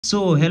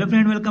So hello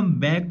friend, welcome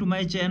back to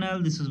my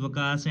channel. This is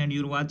Waqas and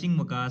you're watching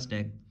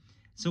Waqastech.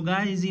 So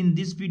guys, in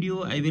this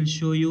video I will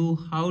show you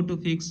how to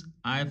fix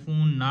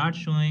iPhone not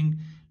showing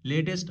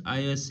latest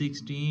iOS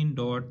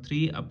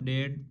 16.3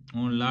 update.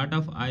 On lot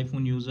of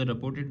iPhone user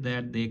reported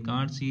that they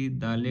can't see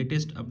the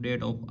latest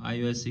update of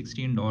iOS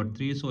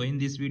 16.3. So in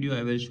this video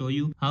I will show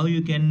you how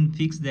you can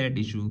fix that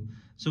issue.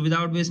 So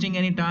without wasting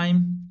any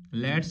time,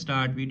 let's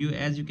start video.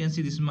 As you can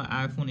see, this is my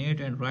iPhone 8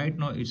 and right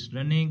now it's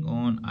running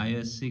on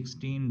iOS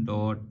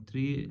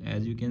 16.3.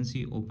 As you can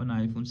see, open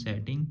iPhone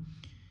setting.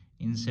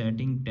 In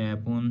setting,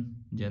 tap on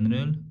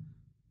general,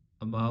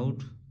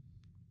 about.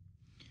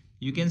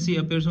 You can see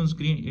appears on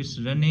screen it's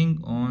running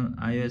on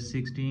iOS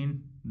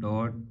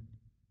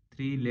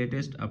 16.3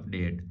 latest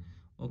update.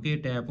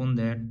 Okay, tap on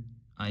that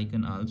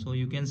icon. Also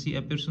you can see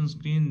appears on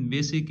screen.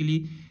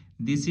 Basically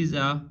this is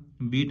a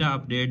beta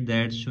update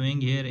that's showing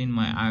here in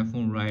my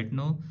iPhone right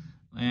now,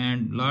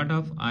 and lot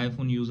of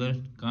iPhone users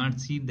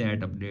can't see that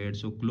update.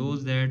 So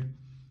close that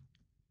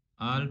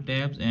all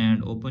tabs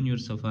and open your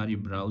Safari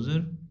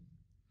browser.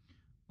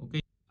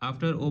 Okay,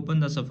 after open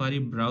the Safari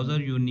browser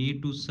you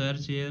need to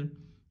search here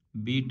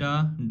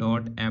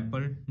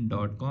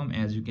beta.apple.com.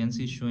 as you can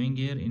see showing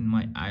here in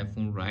my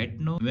iPhone right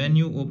now. When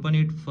you open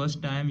it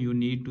first time you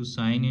need to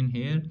sign in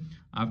here.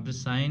 After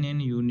sign in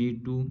you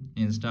need to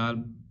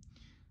install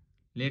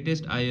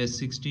latest iOS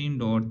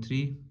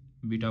 16.3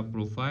 beta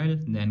profile,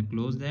 then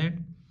close that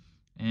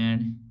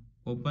and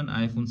open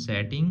iPhone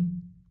setting,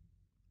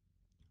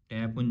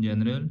 tap on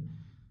general,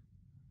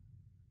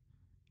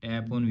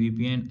 tap on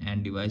VPN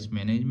and device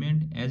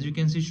management. As you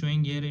can see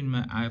showing here in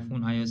my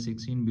iPhone iOS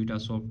 16 beta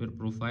software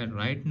profile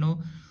right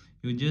now,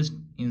 you just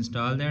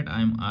install that.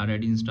 I'm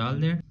already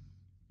installed that.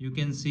 You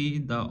can see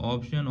the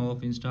option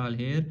of install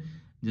here.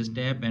 Just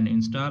tap and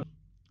install.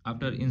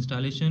 After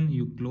installation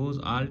you close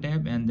all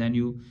tab and then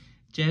you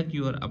check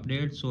your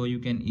update, so you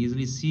can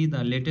easily see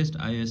the latest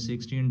iOS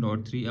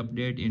 16.3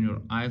 update in your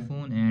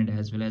iPhone and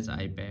as well as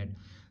iPad.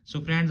 So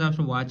friends,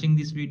 after watching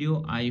this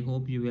video I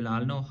hope you will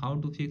all know how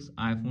to fix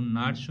iPhone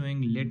not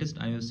showing latest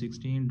iOS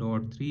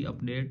 16.3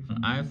 update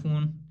on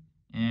iPhone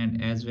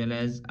and as well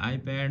as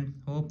iPad.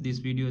 Hope this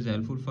video is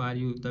helpful for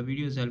you. If the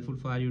video is helpful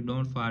for you,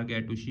 don't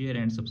forget to share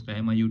and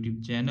subscribe my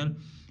YouTube channel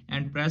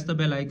and press the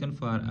bell icon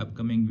for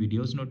upcoming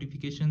videos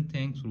notification.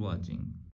 Thanks for watching.